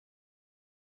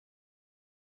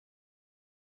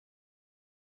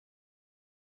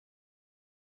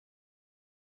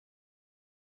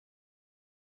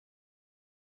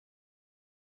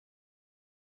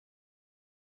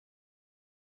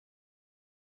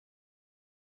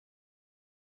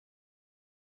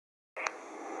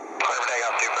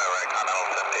got 25 right, Continental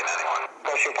 1791.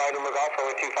 Motion 5 number golf,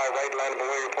 over 25 right, line up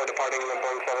away, report departing the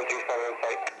Boeing 737 in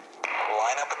sight.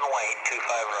 Line up in the lane, 25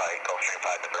 right, Gulfstream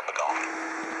 5 November Golf.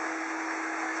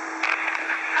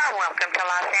 Welcome to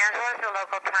Los Angeles. The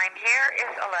local time here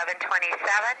is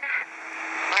 11:27.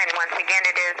 And once again,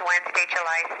 it is Wednesday,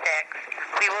 July 6th.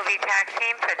 We will be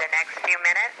taxiing for the next few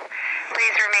minutes.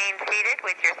 Please remain seated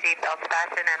with your seatbelts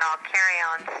fastened and all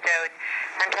carry-ons stowed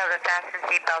until the fasten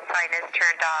seatbelt sign is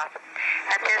turned off.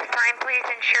 At this time, please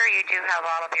ensure you do have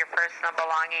all of your personal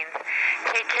belongings.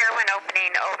 Take care when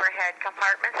opening overhead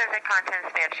compartments as the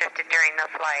contents may have shifted during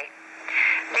the flight.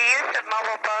 The use of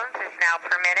mobile phones is now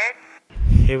permitted.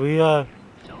 Here we are,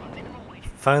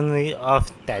 finally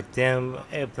off that damn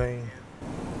airplane.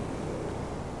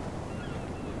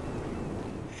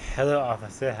 Hello,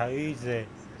 officer. How are you today?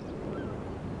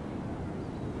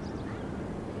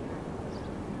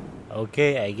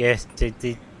 Okay, I guess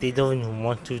they don't even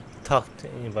want to talk to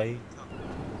anybody.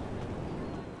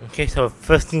 Okay, so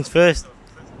first things first,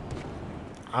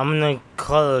 I'm gonna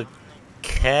call a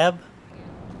cab.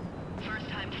 First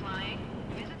time flying,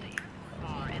 visit the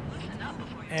bar and listen up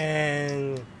before you...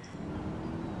 And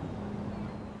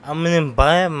I'm gonna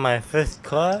buy my first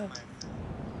car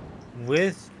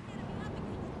with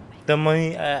the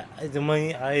money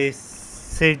I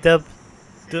saved up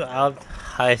throughout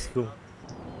high school.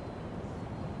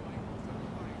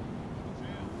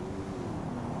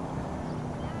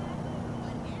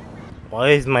 Why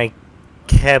is my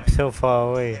cab so far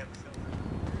away?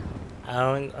 I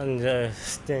don't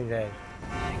understand that.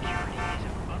 Security is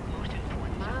of utmost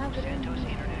importance at Los Santos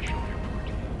International Airport.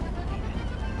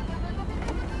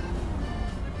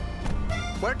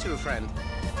 Where to, friend?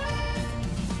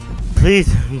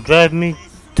 Please drive me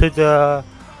to the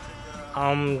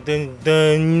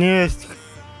nearest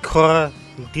car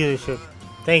dealership.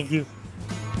 Thank you.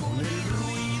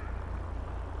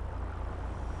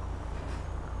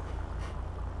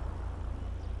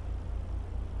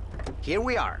 Here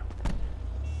we are.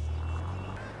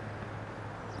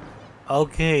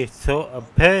 Okay, so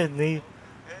apparently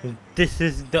this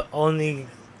is the only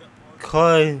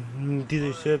car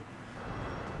dealership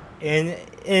in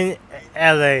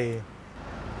LA.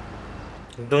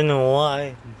 Don't know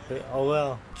why, but oh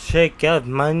well. Check out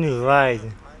my new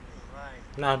ride.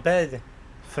 Not bad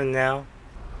for now.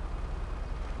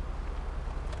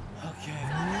 Okay.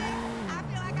 I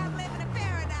feel like I'm living in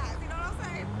paradise, you know what I'm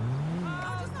saying?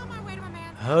 I'm just on my way to my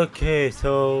man's. Okay,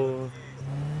 so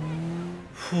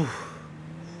whew,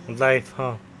 life,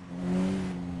 huh?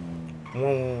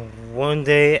 One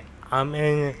day I'm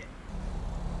in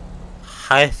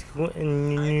high school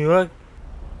in New York.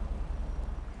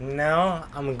 Now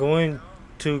I'm going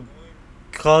to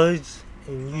college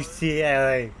in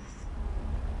UCLA.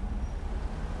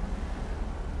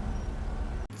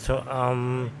 So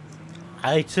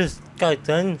I just got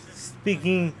done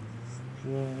speaking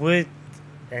with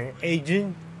an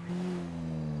agent,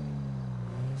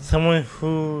 someone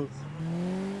who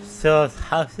sells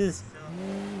houses,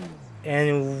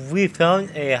 and we found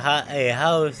a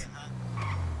house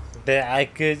that I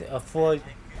could afford.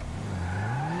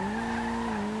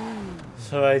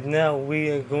 So right now we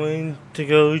are going to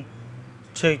go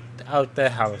check out the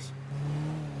house.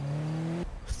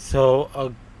 So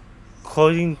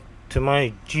according to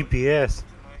my GPS,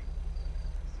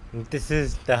 this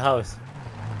is the house.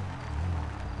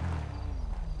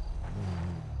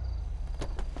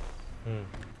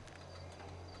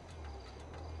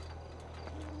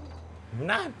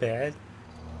 Not bad.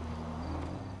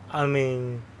 I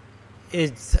mean,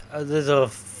 it's a little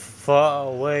far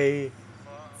away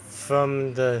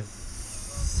from the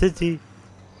city,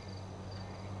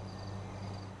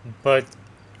 but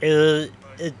it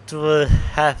will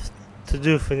have to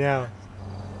do for now.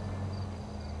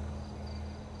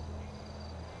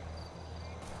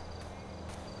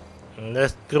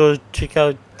 Let's go check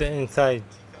out the inside.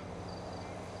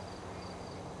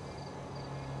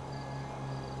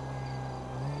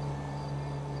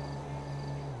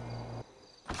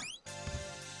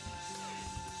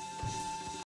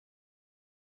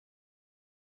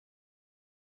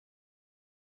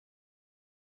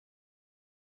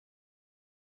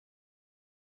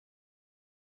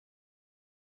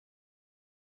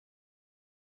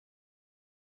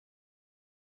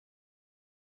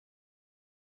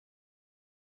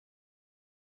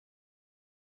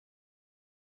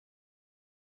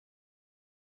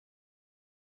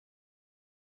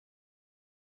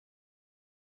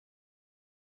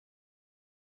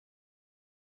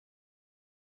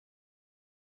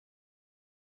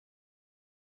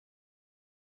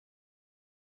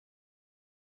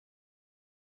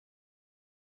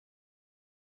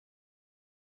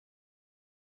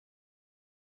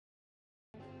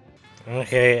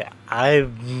 Okay, I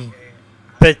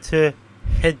better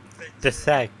hit the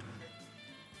sack.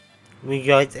 We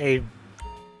got a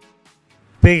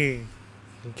big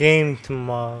game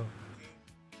tomorrow.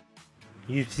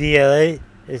 UCLA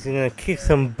is gonna kick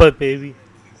some butt, baby.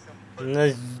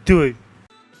 Let's do it.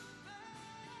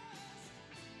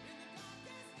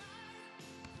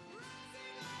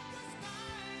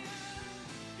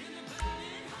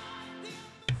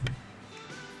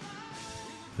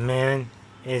 Man,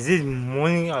 is it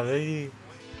morning already?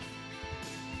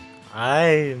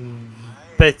 I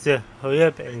better hurry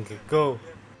up and go.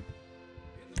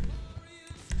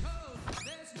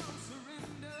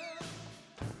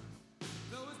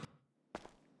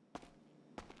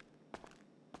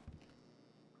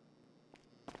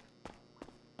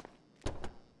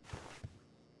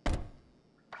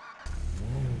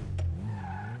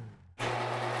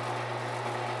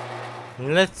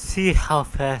 Let's see how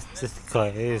fast this car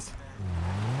is.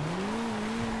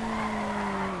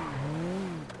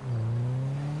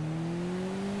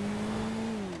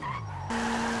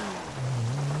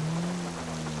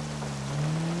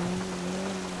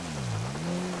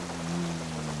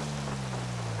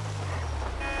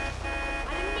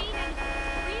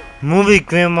 Movig,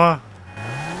 Grandma.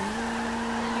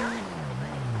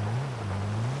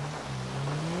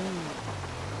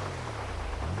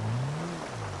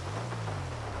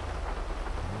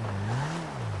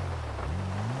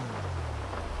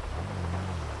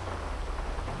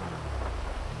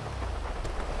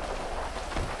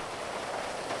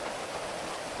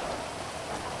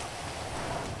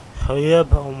 Hurry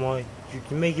up, Omar. You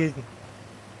can make it.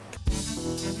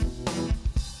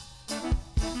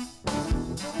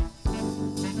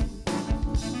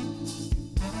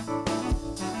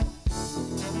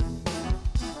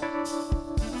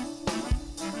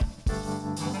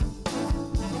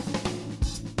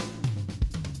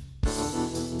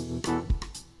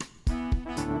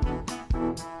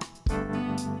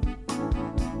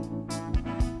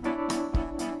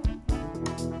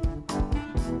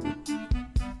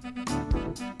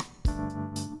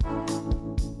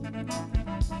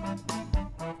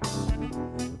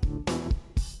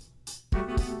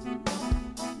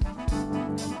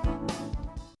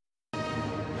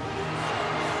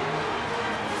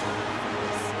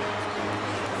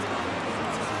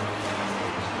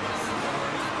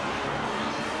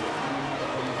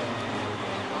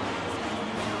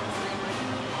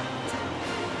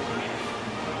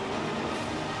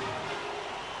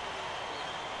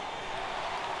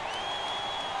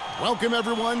 Welcome,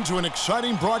 everyone, to an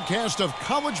exciting broadcast of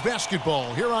college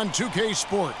basketball here on 2K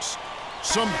Sports.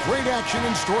 Some great action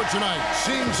in store tonight,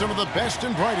 seeing some of the best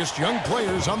and brightest young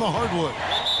players on the hardwood.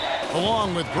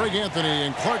 Along with Greg Anthony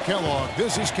and Clark Kellogg,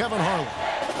 this is Kevin Harlan.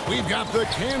 We've got the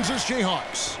Kansas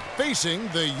Jayhawks facing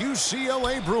the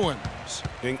UCLA Bruins.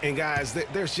 And guys,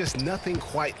 there's just nothing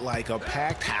quite like a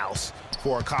packed house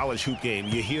for a college hoop game.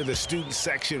 You hear the student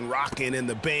section rocking and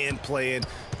the band playing.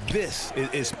 This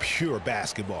is pure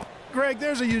basketball. Greg,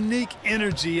 there's a unique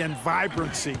energy and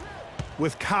vibrancy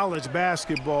with college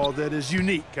basketball that is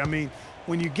unique. I mean,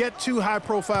 when you get two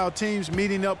high-profile teams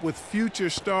meeting up with future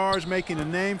stars making a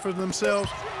name for themselves,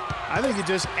 I think it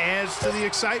just adds to the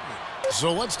excitement.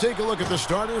 So let's take a look at the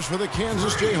starters for the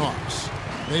Kansas Jayhawks.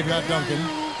 They've got Duncan,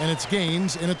 and it's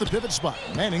Gaines in at the pivot spot,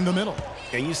 manning the middle.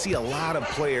 And you see a lot of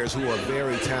players who are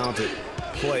very talented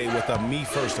play with a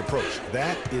me-first approach.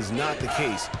 That is not the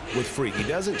case with Freak. He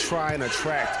doesn't try and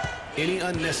attract any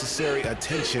unnecessary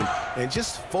attention and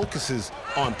just focuses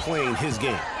on playing his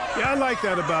game. Yeah, I like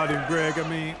that about him, Greg. I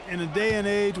mean, in a day and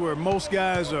age where most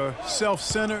guys are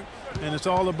self-centered and it's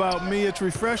all about me, it's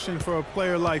refreshing for a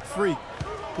player like Freak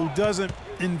who doesn't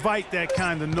invite that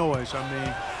kind of noise. I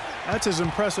mean, that's as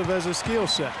impressive as his skill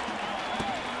set.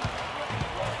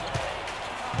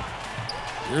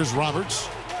 Here's Roberts.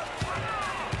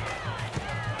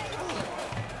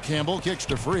 Campbell kicks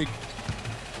to Freak.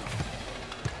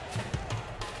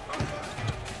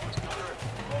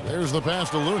 There's the pass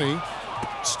to Looney.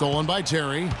 Stolen by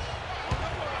Terry.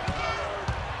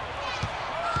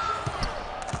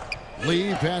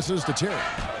 Lee passes to Terry.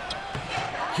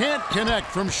 Can't connect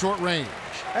from short range.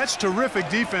 That's terrific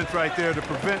defense right there to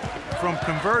prevent from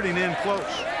converting in close.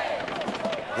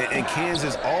 And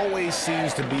Kansas always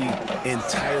seems to be in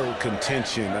title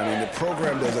contention. I mean, the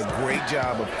program does a great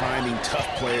job of finding tough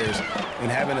players and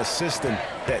having a system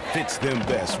that fits them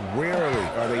best. Rarely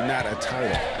are they not a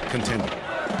title contender.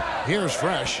 Here's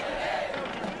Fresh.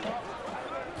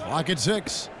 Clock at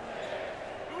 6.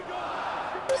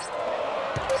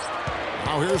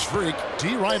 Now here's Freak.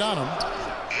 D right on him.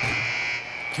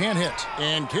 Can't hit.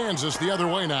 And Kansas the other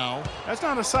way now. That's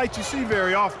not a sight you see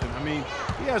very often. I mean,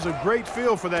 He has a great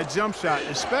feel for that jump shot,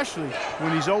 especially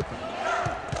when he's open.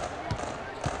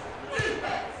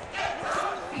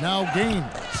 Now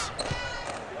Gaines.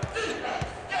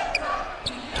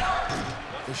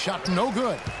 The shot no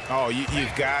good. Oh,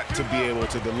 you've got to be able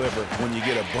to deliver when you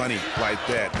get a bunny like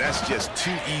that. That's just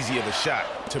too easy of a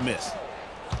shot to miss.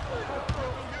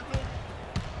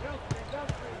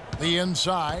 The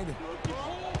inside.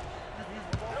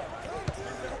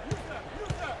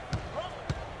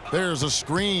 There's a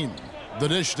screen. The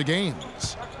dish to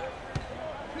Gaines.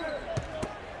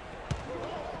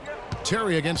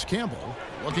 Terry against Campbell,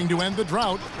 looking to end the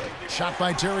drought. Shot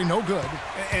by Terry, no good.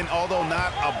 And although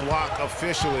not a block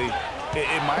officially,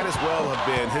 it might as well have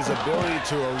been his ability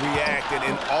to react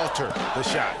and alter the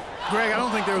shot. Greg, I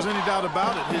don't think there was any doubt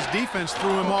about it. His defense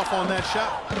threw him off on that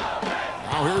shot.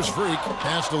 Now here's Freak,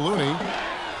 pass to Looney.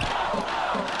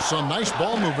 Some nice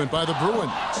ball movement by the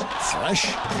Bruins.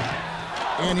 Fresh.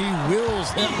 And he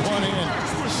wills that one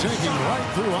in, sinking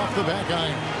right through off the back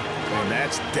iron. And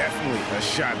that's definitely a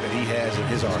shot that he has in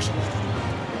his arsenal.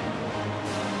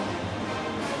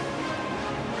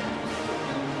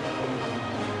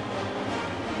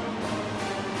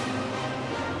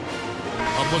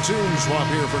 A platoon swap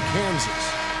here for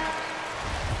Kansas.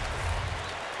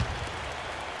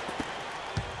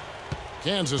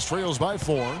 Kansas trails by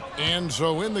 4. And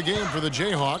so in the game for the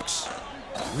Jayhawks,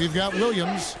 we've got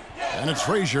Williams. And it's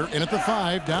Frazier in at the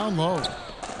 5, down low.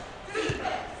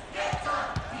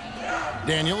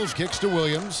 Daniels kicks to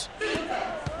Williams.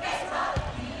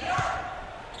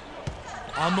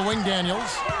 On the wing,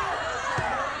 Daniels.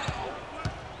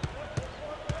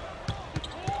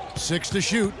 6 to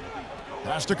shoot.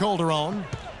 Pass to Calderon.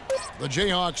 The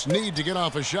Jayhawks need to get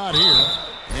off a shot here.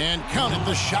 And count it,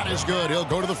 the shot is good. He'll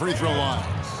go to the free throw line.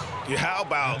 Yeah, how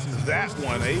about that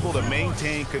one? Able to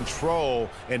maintain control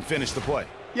and finish the play.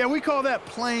 Yeah, we call that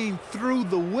playing through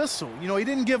the whistle. You know, he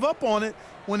didn't give up on it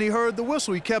when he heard the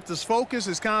whistle. He kept his focus,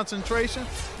 his concentration,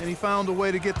 and he found a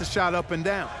way to get the shot up and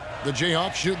down. The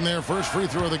Jayhawks shooting their first free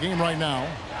throw of the game right now.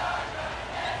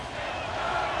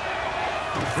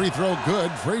 Free throw good,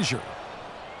 Frazier.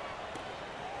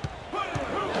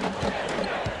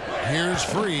 Here's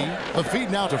Free. The feed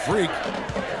now to Freak.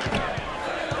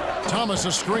 Thomas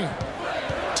a screen.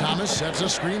 Thomas sets a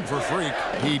screen for Freak.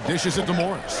 He dishes it to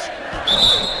Morris.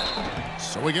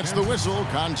 So he gets the whistle.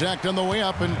 Contact on the way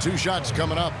up, and 2 shots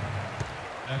coming up.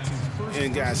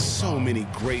 And guys, so many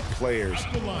great players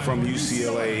from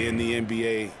UCLA in the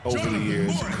NBA over the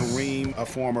years. Kareem, a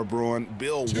former Bruin.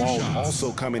 Bill Walton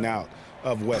also coming out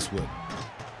of Westwood.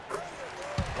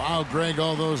 Wow, Greg,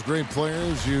 all those great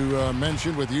players you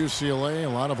mentioned with UCLA. A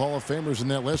lot of Hall of Famers in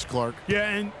that list, Clark. Yeah,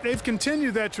 and they've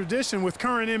continued that tradition with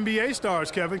current NBA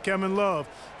stars, Kevin Love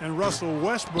and Russell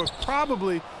Westbrook,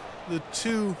 probably the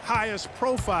 2 highest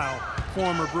profile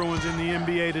former Bruins in the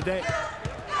NBA today.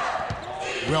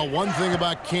 Well, one thing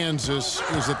about Kansas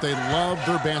is that they love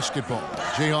their basketball.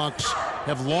 Jayhawks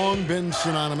have long been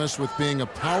synonymous with being a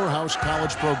powerhouse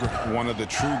college program. One of the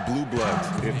true blue bloods,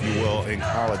 if you will, in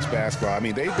college basketball. I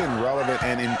mean, they've been relevant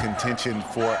and in contention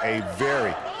for a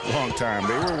very long time.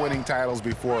 They were winning titles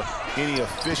before any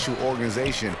official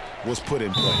organization was put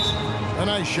in place. A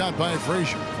nice shot by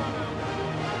Frazier.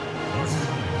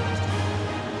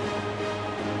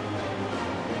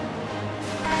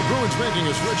 The Bruins making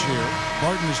a switch here.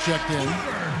 Barton is checked in.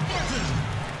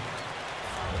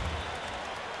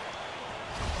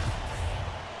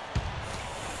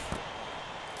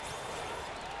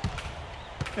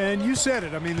 And you said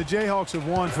it. I mean, the Jayhawks have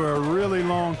won for a really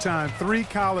long time. 3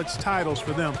 college titles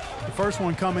for them. The first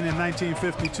one coming in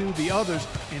 1952, the others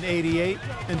in 88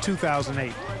 and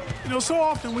 2008. You know, so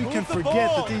often we can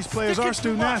forget that these players are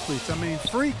student athletes. I mean,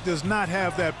 Freak does not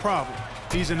have that problem.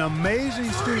 He's an amazing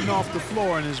student off the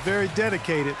floor and is very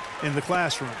dedicated in the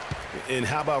classroom. And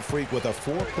how about Freak with a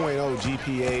 4.0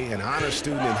 GPA, an honor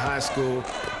student in high school,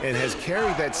 and has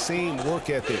carried that same work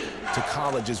ethic to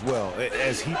college as well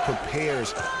as he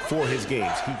prepares for his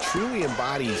games. He truly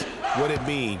embodies what it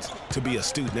means to be a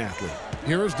student athlete.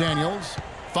 Here is Daniels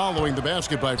following the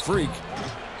basket by Freak.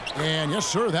 And yes,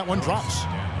 sir, that one drops.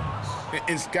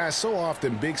 And guys, so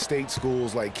often big state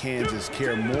schools like Kansas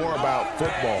care more about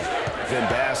football than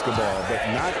basketball, but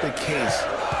not the case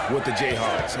with the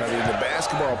Jayhawks. I mean, the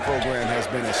basketball program has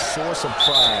been a source of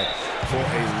pride for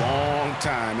a long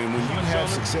time, and when you have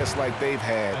success like they've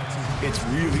had, it's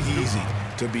really easy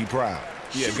to be proud.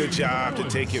 Yeah, good job to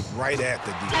take it right at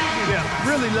the D. Yeah,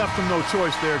 really left him no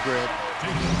choice there, Greg.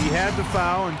 He had to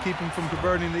foul and keep him from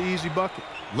converting the easy bucket.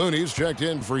 Looney's checked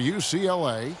in for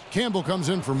UCLA. Campbell comes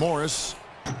in for Morris.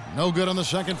 No good on the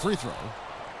second free throw.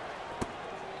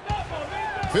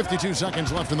 52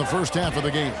 seconds left in the first half of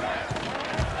the game.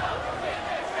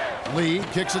 Lee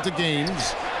kicks it to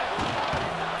Gaines.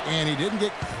 And he didn't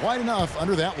get quite enough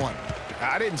under that one.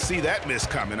 I didn't see that miss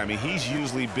coming. I mean, he's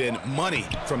usually been money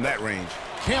from that range.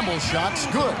 Campbell's shot's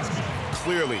good.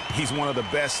 Clearly, he's one of the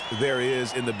best there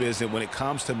is in the business when it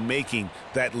comes to making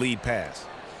that lead pass.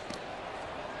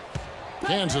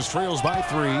 Kansas trails by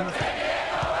 3.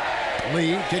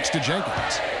 Lee kicks to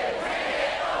Jenkins.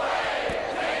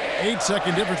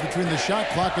 8-second difference between the shot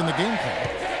clock and the game clock.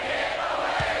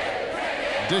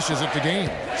 Dishes it to Gaines.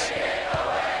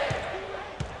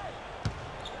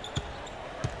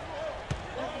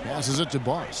 Passes it to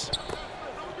Boss.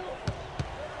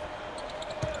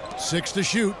 6 to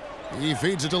shoot. He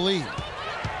feeds it to Lee.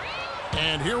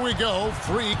 And here we go.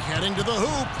 Freak heading to the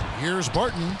hoop. Here's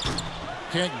Barton.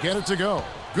 Can't get it to go.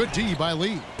 Good D by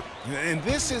Lee. And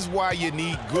this is why you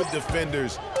need good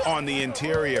defenders on the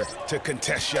interior to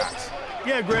contest shots.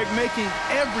 Yeah, Greg, making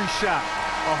every shot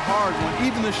a hard one,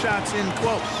 even the shots in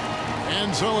close.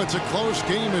 And so it's a close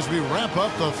game as we wrap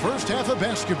up the first half of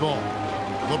basketball.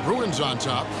 The Bruins on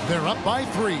top. They're up by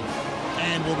 3.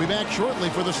 And we'll be back shortly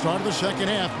for the start of the second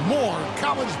half. More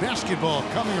college basketball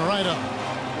coming right up.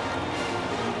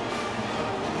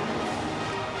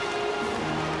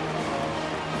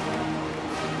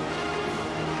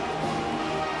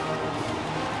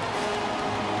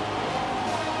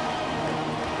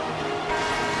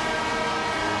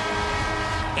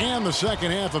 And the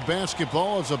second half of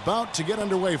basketball is about to get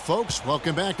underway, folks.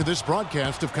 Welcome back to this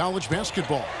broadcast of college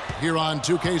basketball here on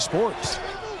 2K Sports.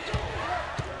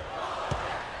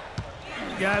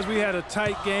 Guys, we had a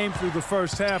tight game through the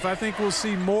first half. I think we'll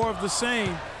see more of the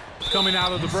same coming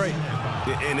out of the break.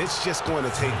 And it's just going to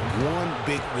take one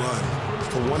big run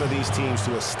for one of these teams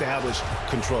to establish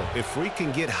control. If Freak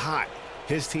can get hot,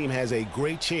 his team has a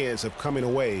great chance of coming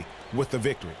away with the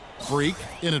victory. Freak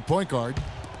in at point guard.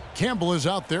 Campbell is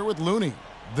out there with Looney.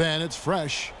 Then it's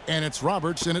Fresh, and it's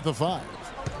Roberts in at the 5.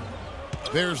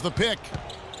 There's the pick.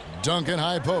 Duncan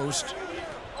high post.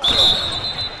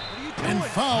 And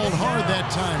fouled hard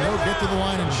that time. He'll get to the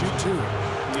line and shoot 2.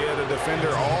 Yeah, the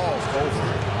defender all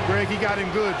over. Greg, he got him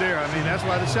good there. I mean, that's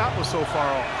why the shot was so far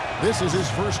off. This is his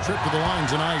first trip to the line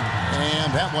tonight,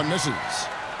 and that one misses.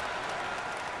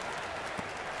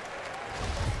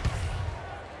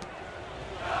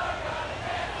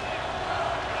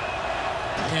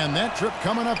 And that trip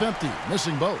coming up empty,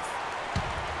 missing both.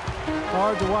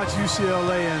 Hard to watch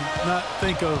UCLA and not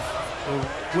think of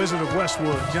the Wizard of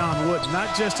Westwood, John Wooden.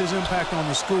 Not just his impact on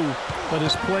the school, but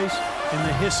his place in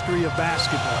the history of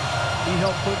basketball. He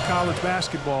helped put college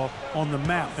basketball on the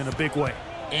map in a big way.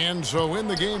 And so in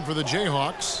the game for the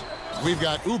Jayhawks, we've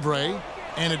got Oubre,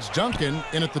 and it's Duncan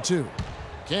in at the 2.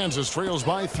 Kansas trails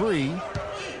by 3.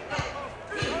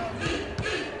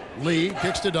 Lee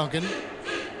kicks to Duncan.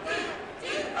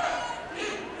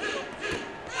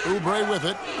 Oubre with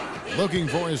it, looking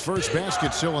for his first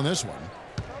basket still in this one.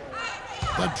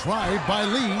 The drive by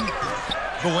Lee.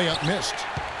 The layup missed.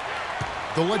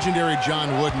 The legendary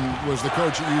John Wooden was the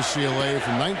coach at UCLA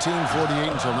from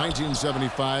 1948 until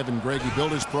 1975, and Greg, he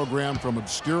built his program from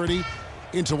obscurity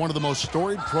into one of the most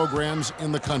storied programs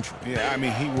in the country. Yeah, I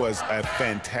mean, he was a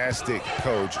fantastic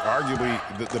coach, arguably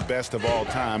the best of all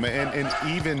time, and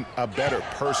even a better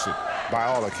person by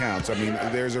all accounts. I mean,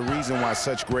 there's a reason why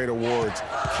such great awards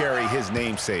carry his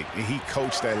namesake. He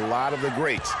coached a lot of the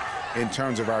greats in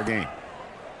terms of our game.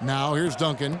 Now here's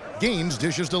Duncan. Gaines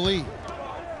dishes to Lee.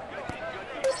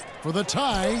 For the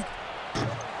tie.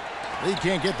 They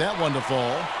can't get that one to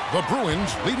fall. The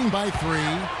Bruins leading by 3.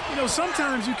 You know,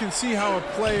 sometimes you can see how a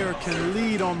player can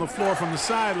lead on the floor from the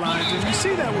sidelines, and you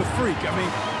see that with Freak. I mean,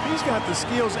 he's got the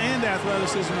skills and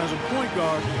athleticism as a point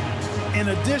guard, in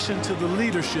addition to the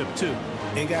leadership, too.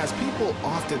 And, guys, people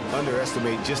often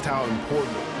underestimate just how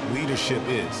important leadership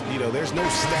is. You know, there's no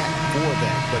stat for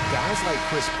that, but guys like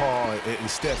Chris Paul and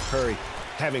Steph Curry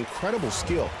have incredible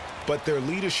skill, but their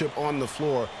leadership on the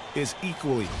floor is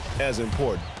equally as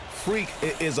important. Freak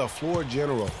is a floor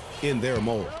general in their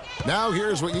mold. Now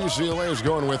here's what UCLA is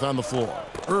going with on the floor.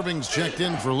 Irving's checked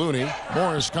in for Looney.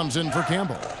 Morris comes in for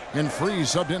Campbell. And Free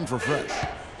subbed in for Fresh.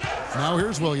 Now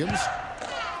here's Williams.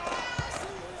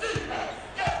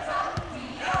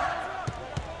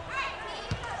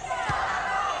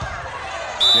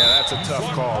 Yeah, that's a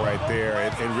tough call right there,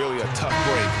 and really a tough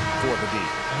break for the D.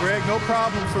 Greg, no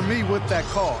problem for me with that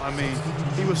call. I mean,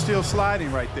 he was still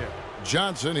sliding right there.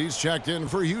 Johnson, he's checked in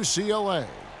for UCLA.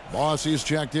 Boss, he's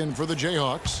checked in for the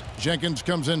Jayhawks. Jenkins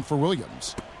comes in for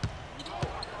Williams.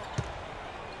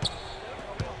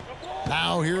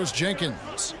 Now here's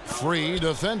Jenkins. Free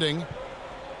defending.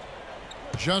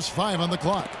 Just 5 on the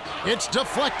clock. It's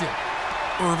deflected.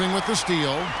 Irving with the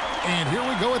steal. And here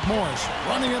we go with Morris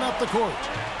running it up the court.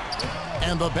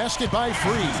 And the basket by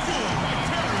Free.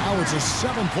 Now it's a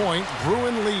 7-point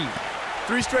Bruin lead.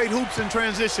 3 straight hoops in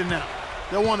transition now.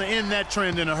 They'll want to end that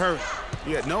trend in a hurry.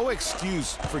 Yeah, no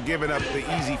excuse for giving up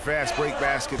the easy, fast break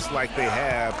baskets like they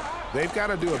have. They've got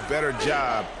to do a better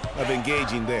job of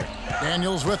engaging there.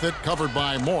 Daniels with it, covered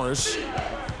by Morris.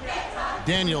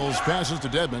 Daniels passes to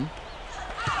Dedmon.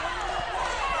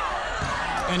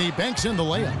 And he banks in the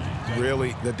layup.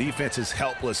 Really, the defense is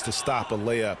helpless to stop a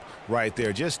layup right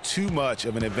there. Just too much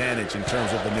of an advantage in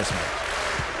terms of the mismatch.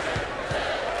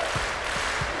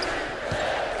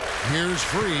 Here's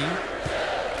Free.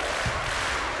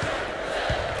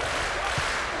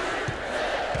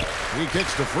 He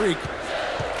kicks to Freak.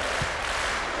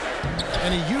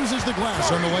 And he uses the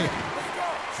glass on the layup.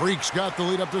 Freak's got the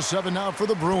lead up to 7 now for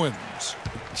the Bruins.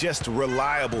 Just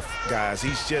reliable, guys.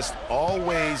 He's just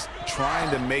always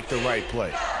trying to make the right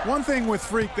play. One thing with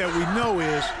Freak that we know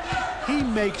is he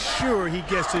makes sure he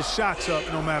gets his shots up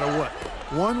no matter what.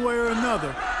 One way or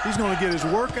another, he's going to get his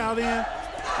workout in,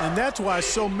 and that's why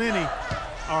so many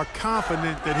are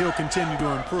confident that he'll continue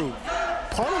to improve.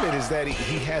 Part of it is that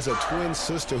he has a twin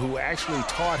sister who actually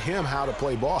taught him how to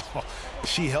play ball.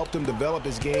 She helped him develop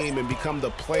his game and become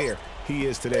the player he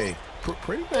is today.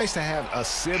 Pretty nice to have a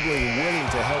sibling willing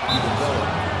to help you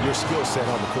develop your skill set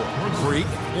on the court. Freak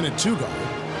in a 2-guard.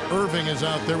 Irving is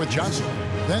out there with Johnson.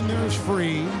 Then there's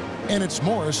Free, and it's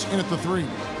Morris in at the 3.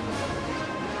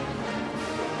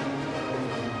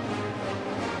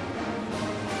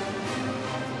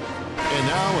 And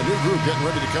now a new group getting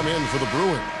ready to come in for the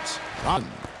Bruins.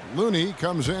 Looney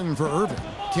comes in for Irving.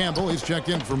 Campbell, he's checked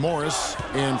in for Morris.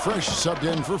 And Fresh subbed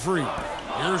in for Free.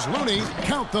 Here's Looney.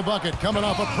 Count the bucket, coming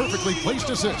off a perfectly placed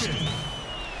assist.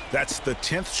 That's the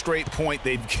 10th straight point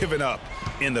they've given up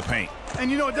in the paint.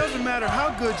 And, you know, it doesn't matter how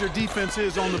good your defense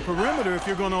is on the perimeter if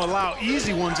you're going to allow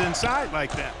easy ones inside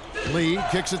like that. Lee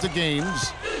kicks it to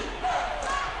Gaines.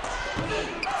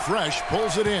 Fresh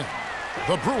pulls it in.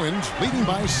 The Bruins leading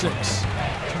by 6.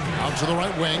 Out to the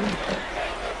right wing.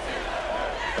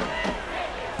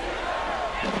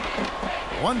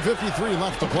 1:53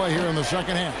 left to play here in the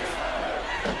second half.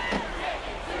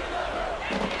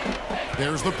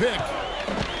 There's the pick.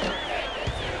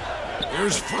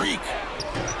 Here's Freak.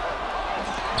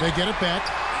 They get it back.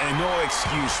 And no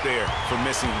excuse there for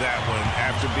missing that one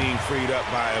after being freed up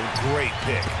by a great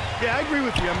pick. Yeah, I agree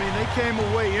with you. I mean, they came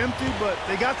away empty, but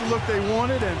they got the look they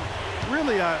wanted, and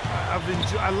really,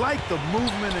 I like the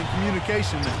movement and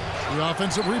communication there. The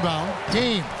offensive rebound,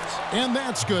 Gaines. And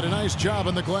that's good. A nice job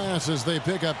in the glass as they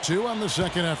pick up 2 on the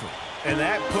second effort. And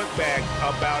that putback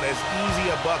about as easy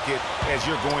a bucket as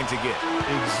you're going to get.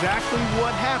 Exactly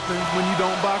what happens when you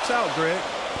don't box out, Greg.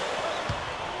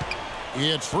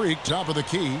 It's Freak, top of the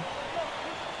key.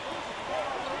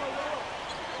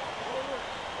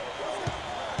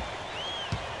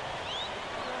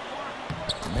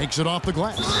 Makes it off the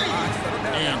glass.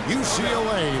 And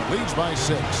UCLA leads by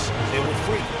 6. And with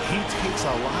Freak, he takes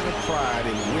a lot of pride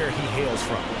in where he hails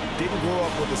from. Didn't grow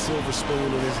up with a silver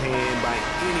spoon in his hand by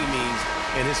any means,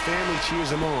 and his family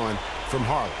cheers him on from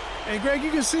Harlem. And, Greg,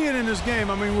 you can see it in this game.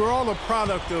 I mean, we're all a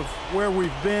product of where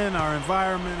we've been, our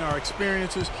environment, our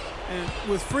experiences. And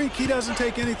with Freak, he doesn't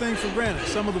take anything for granted.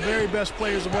 Some of the very best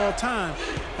players of all time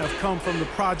have come from the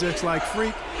projects like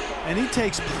Freak, and he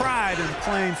takes pride in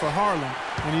playing for Harlem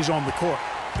when he's on the court.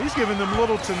 He's giving them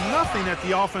little to nothing at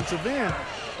the offensive end.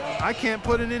 I can't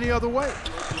put it any other way.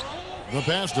 The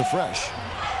pass to Fresh.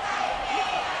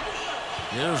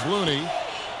 Here's Looney.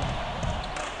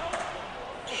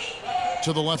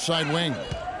 To the left side wing.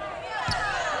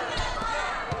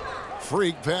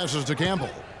 Freak passes to Campbell.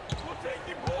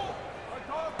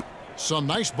 Some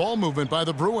nice ball movement by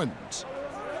the Bruins.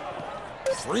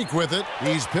 Freak with it.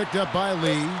 He's picked up by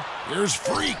Lee. Here's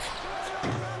Freak.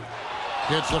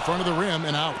 Hits the front of the rim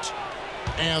and out.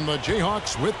 And the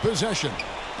Jayhawks with possession.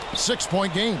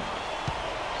 6-point game.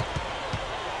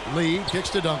 Lee kicks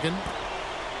to Duncan.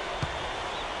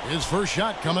 His first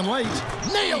shot coming late.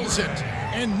 Nails it.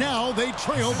 And now they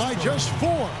trail by just 4.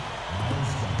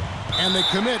 And they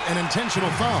commit an intentional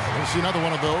foul. We'll see another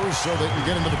one of those so they can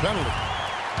get into the penalty.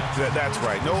 That's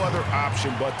right. No other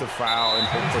option but to foul and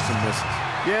hope for some misses.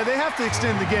 Yeah, they have to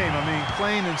extend the game. I mean,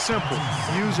 plain and simple.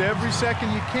 Use every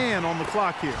second you can on the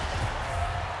clock here.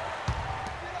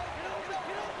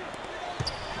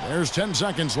 There's 10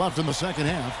 seconds left in the second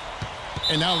half.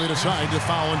 And now they decide to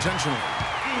foul intentionally.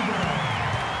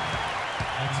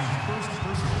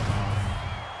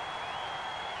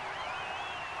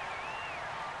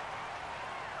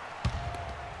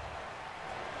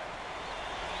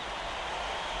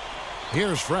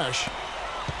 Here's Fresh.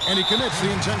 And he commits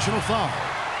the intentional foul.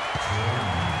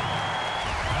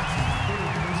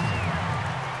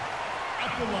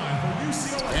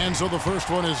 And so the first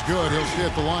one is good. He'll stay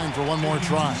at the line for one more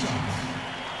try.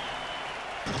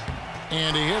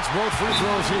 And he hits both free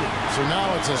throws here. So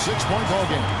now it's a 6-point ball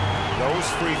game. Those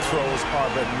free throws are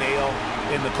the nail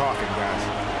in the coffin,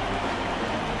 guys.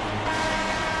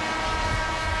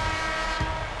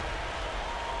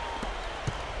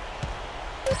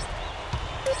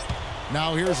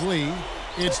 Now here's Lee.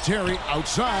 It's Terry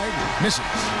outside. Misses.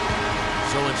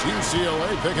 So it's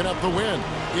UCLA picking up the win.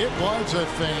 It was a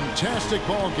fantastic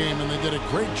ball game, and they did a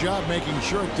great job making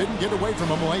sure it didn't get away from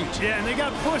them late. Yeah, and they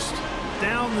got pushed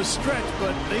down the stretch,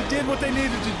 but they did what they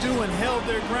needed to do and held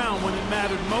their ground when it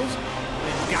mattered most.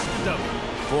 They got the W.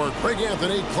 For Craig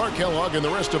Anthony, Clark Kellogg, and the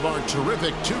rest of our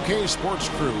terrific 2K Sports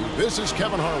crew, this is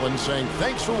Kevin Harlan saying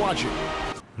thanks for watching.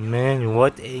 Man,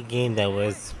 what a game that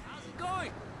was.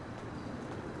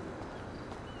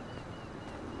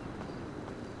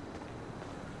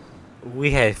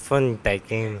 We had fun with that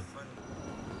game.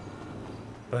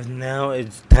 But now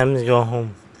it's time to go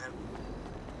home.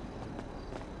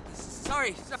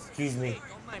 Sorry. Excuse me.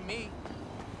 Don't mind me.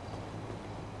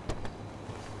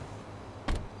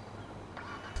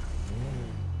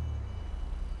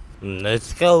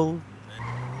 Let's go.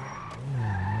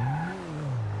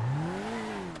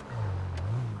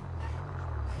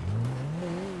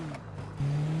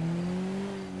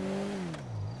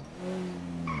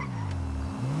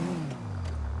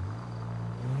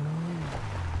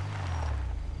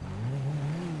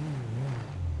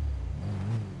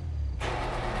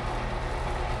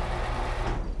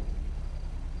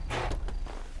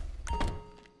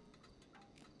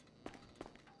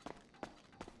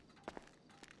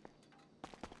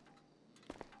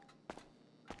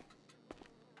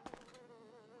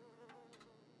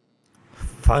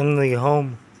 Finally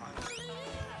home.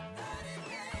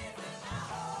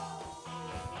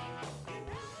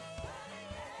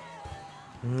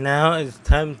 Now it's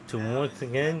time to once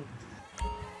again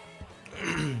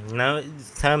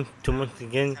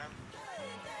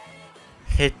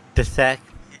hit the sack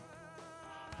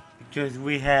because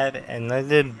we have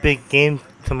another big game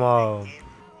tomorrow.